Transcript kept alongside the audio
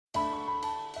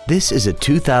This is a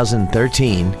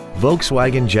 2013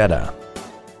 Volkswagen Jetta.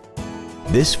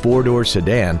 This four-door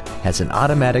sedan has an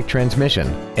automatic transmission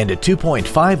and a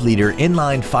 2.5-liter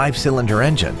inline five-cylinder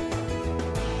engine.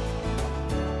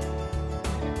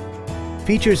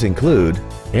 Features include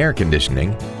air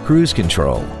conditioning, cruise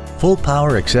control, full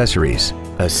power accessories,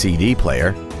 a CD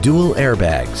player, dual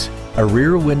airbags, a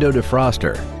rear window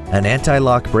defroster, an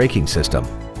anti-lock braking system,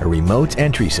 a remote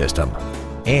entry system,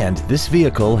 and this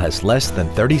vehicle has less than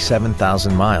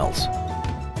 37,000 miles.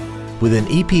 With an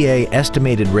EPA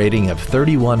estimated rating of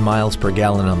 31 miles per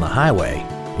gallon on the highway,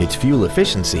 its fuel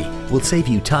efficiency will save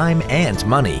you time and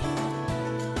money.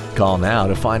 Call now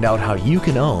to find out how you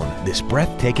can own this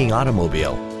breathtaking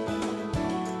automobile.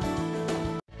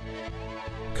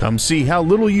 Come see how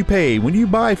little you pay when you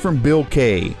buy from Bill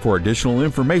K. For additional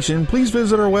information, please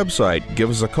visit our website, give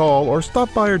us a call, or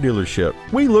stop by our dealership.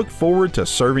 We look forward to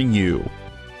serving you.